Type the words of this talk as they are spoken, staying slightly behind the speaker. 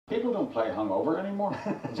People don't play hungover anymore.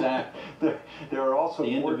 Exactly. There are also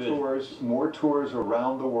more tours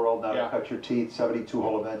around the world now to cut your teeth,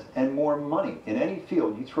 72-hole events, and more money. In any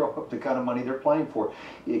field, you throw up the kind of money they're playing for,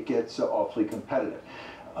 it gets awfully competitive.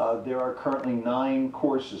 There are currently 9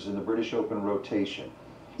 courses in the British Open rotation.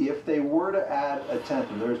 If they were to add a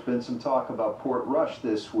 10th, and there's been some talk about Portrush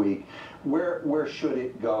this week, where should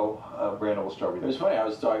it go? Brandon, we'll start with you. It's funny, I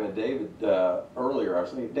was talking to David earlier. I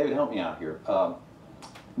was thinking, David, help me out here.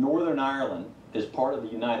 Northern Ireland is part of the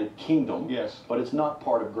United Kingdom, yes, but it's not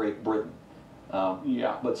part of Great Britain.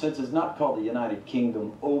 But since it's not called the United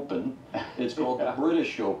Kingdom Open, it's called the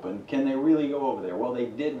British Open. Can they really go over there? Well, they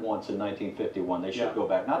did once in 1951. They should go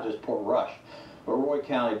back, not just Portrush, but Roy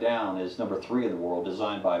County Down is number 3 in the world,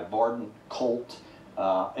 designed by Varden Colt.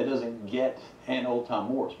 It doesn't get, and Old Tom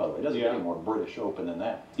Morris, by the way, it doesn't get any more British Open than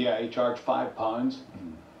that. Yeah, he charged £5.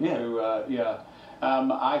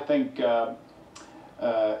 I think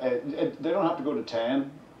they don't have to go to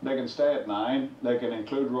 10. They can stay at 9. They can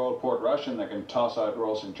include Royal Portrush, and they can toss out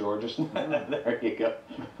Royal St. George's. There you go.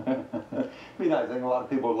 Be nice. I think a lot of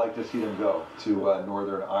people would like to see them go to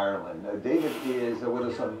Northern Ireland. David is with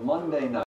us on Monday night.